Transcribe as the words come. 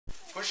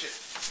Push it.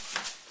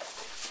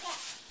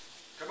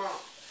 Come on.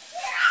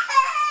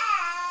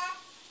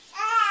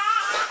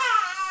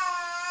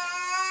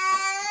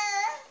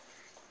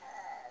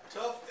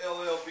 Tough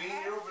LLB,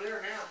 you're over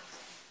there now.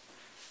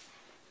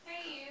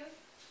 Hey, you.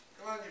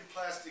 Come on, you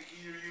plastic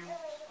eater, you.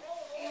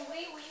 Hey,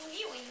 wee.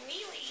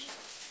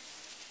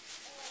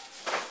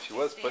 She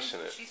was pushing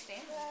it. She's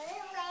standing.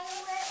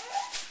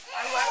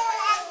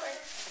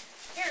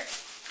 Here.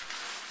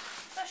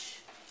 Push.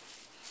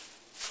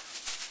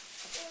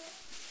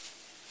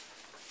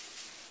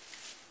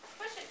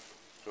 Push it.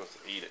 She wants to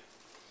eat it.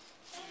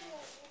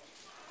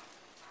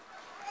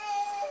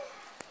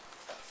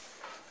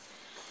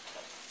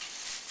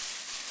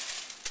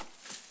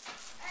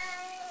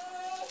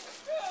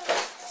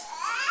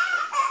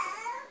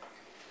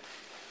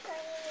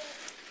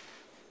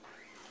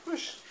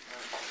 Push.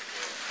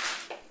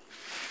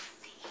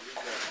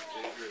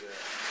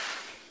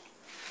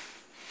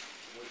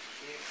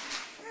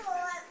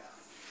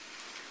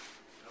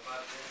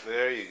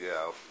 There you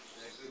go.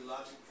 Is that good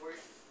logic for you?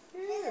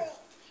 Yeah.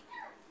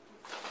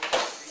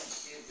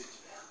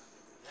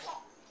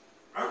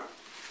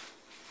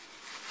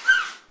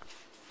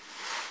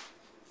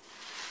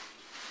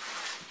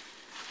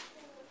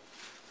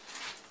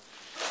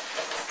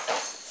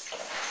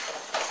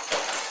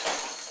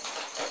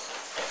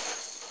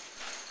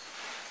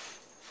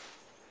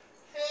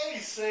 Hey,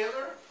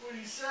 sailor, what do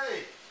you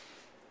say?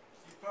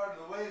 You're part of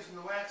the waves and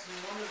the wax and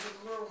the wonders of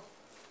the world.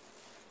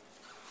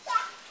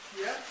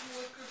 Yeah, you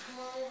look good. Come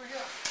on over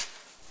here.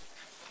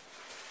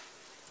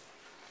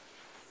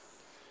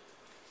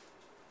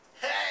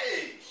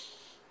 Hey!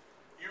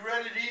 You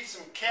ready to eat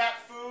some cat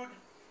food?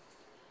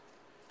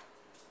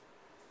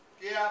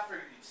 Yeah, I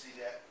figured you'd see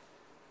that.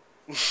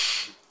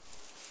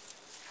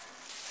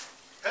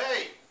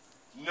 Hey!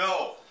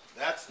 No,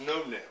 that's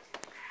no-no.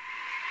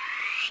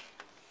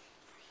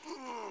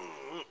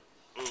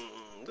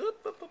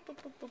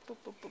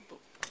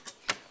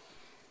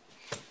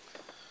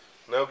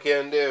 No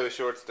can do,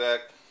 short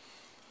stack.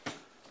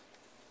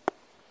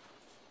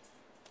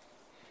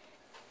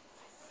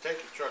 Take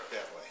your truck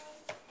that way.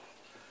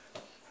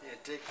 Yeah,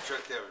 take your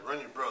truck that way. Run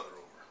your brother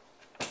over.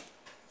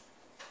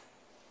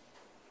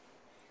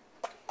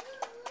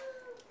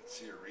 Let's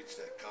see her reach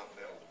that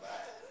continental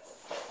divide.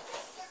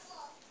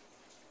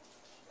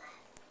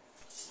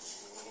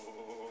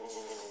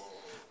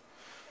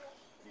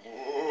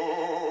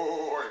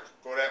 Whoa.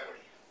 Go that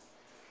way.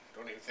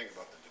 Don't even think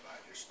about the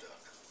divide. You're stuck.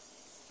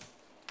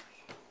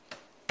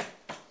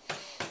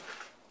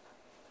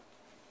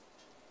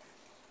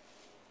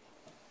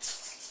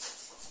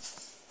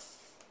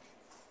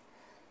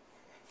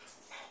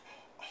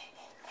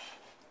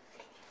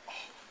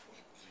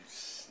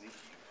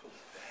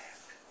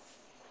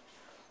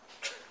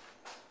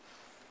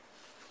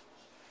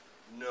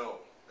 No,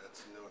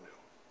 that's no-no.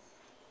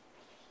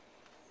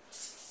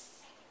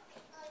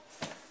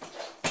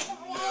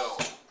 No,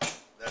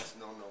 that's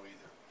no-no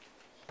either.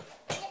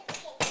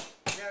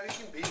 Yeah, we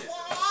can beat it.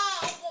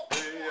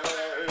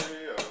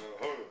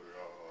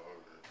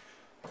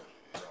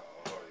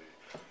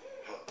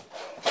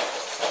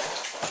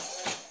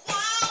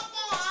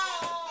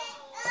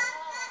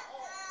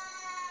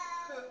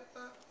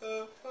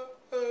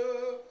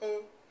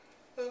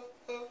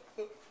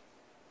 You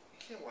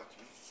can't watch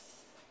me.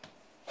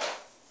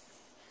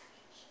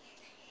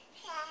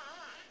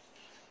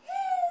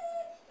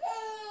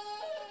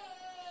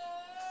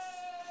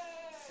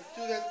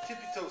 Do that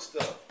tippy toe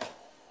stuff.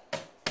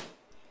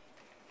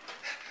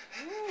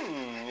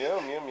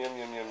 Yum.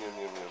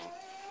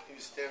 You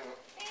stand up.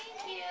 Thank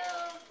you.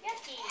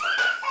 Yucky.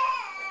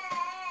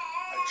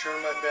 I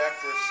turned my back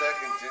for a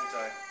second, didn't I?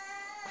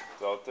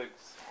 That's all it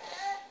takes.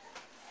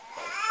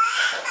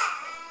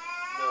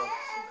 No.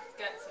 She's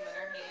got some in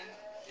her hand.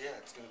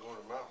 Yeah, it's gonna go in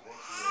her mouth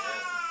next to your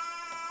head.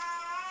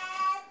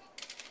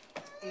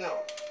 No.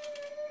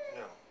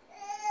 No.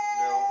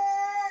 No.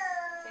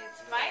 Say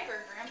it's fiber,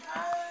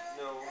 Grandpa.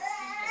 No.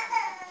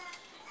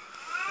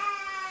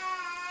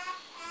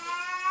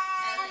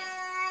 Ellie, can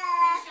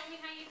you show me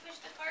how you push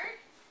the cart?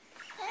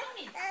 Show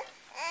me.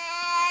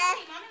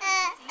 Mommy wants to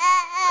see.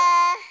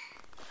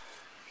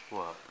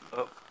 What?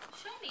 Oh.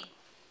 Show me.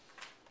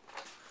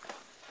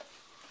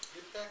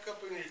 Get back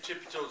up on your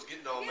tippy toes,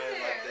 getting all mad There,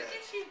 like look that.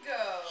 at you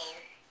go.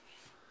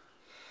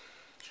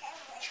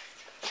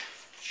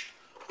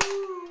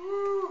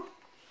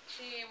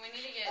 See, we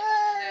need to get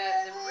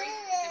the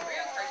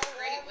Brio cart's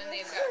great when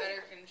they've got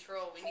better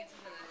control. We need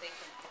something that they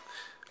can.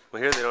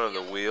 Well, here they don't have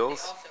the They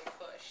wheels. also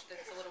push.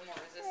 That's a little more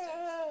resistant.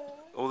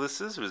 Oh, this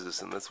is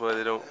resistant. That's why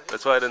they don't.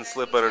 That's why I didn't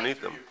slip underneath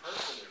them.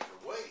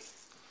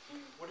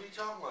 What are you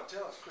talking about?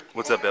 Tell us quick.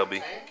 What's up, LB?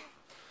 No,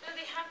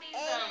 they have these.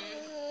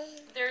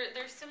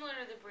 They're similar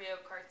to the Brio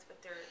carts,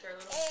 but they're a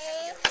little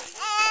heavier weight.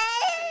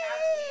 They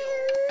have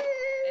wheels,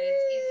 and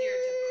it's easier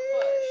to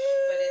push,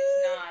 but it's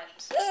not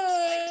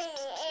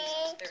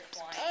like they're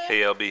flying. Hey,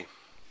 LB.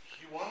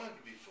 You wanted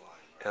to be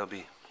flying.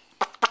 LB.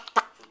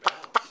 For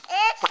balance.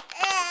 Oh,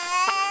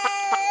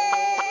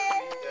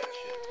 eat that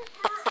shit.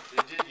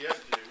 They did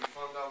yesterday. We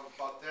found out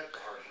about that the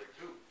hard way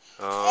too.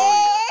 Oh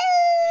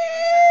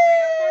yeah.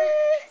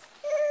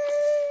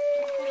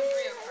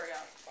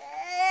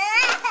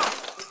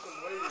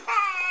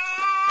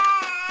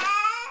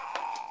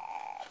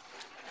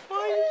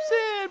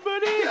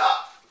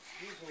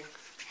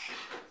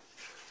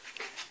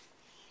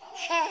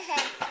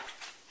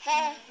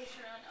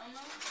 Elmo?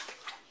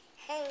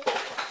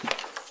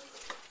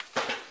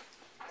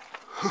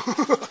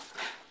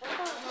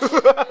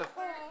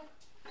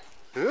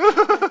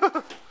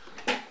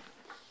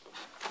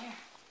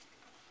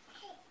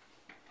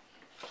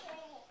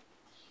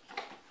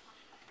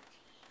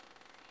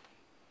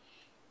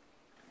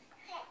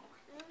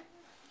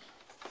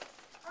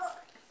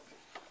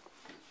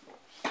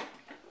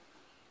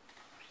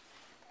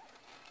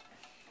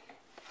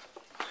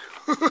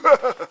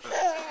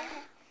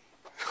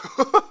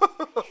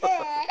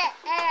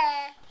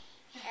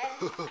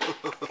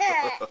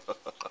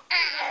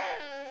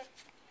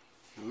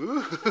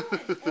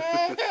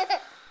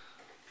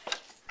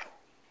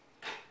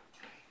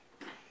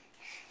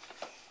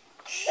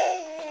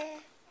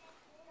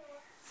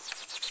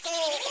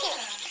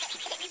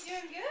 He's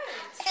doing good.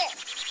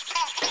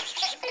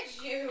 Look at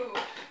you.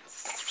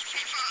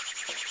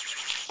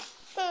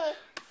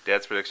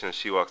 Dad's prediction is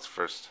she walks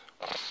first.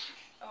 Oh,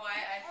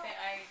 I think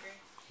I agree.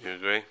 You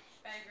agree?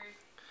 I agree.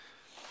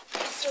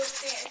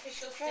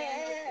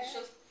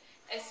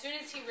 As soon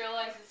as he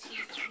realizes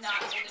he's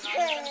not holding on to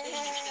something, he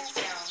sits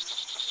down.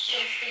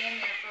 She'll stand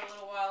there for a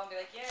little while and be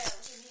like, yeah,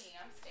 look at me,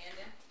 I'm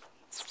standing.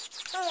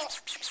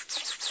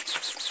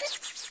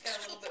 Got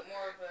a little bit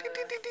more of a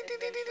adventure.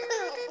 A little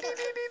more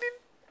cautious.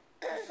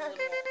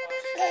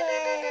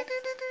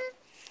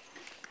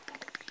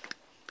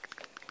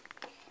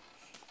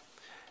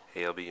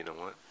 Hey, LB, you know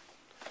what?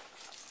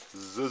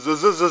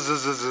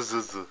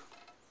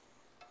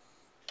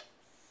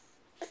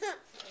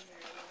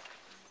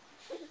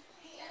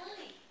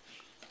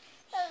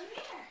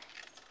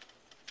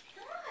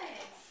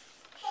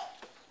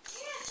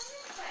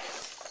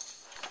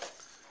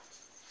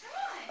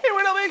 Hey,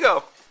 where'd LB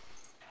go?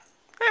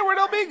 Hey, where'd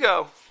LB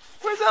go?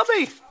 Where's LB?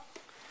 Show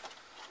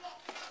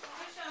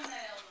him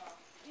that Elmo.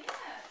 Yeah.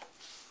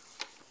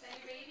 Is that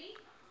your baby?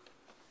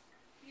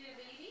 You get a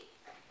baby?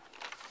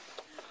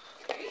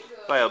 There you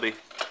go. Bye, LB.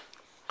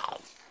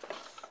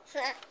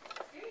 There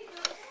you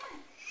go.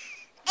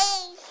 Come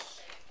on.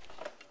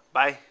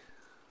 Bye.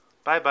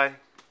 Bye-bye.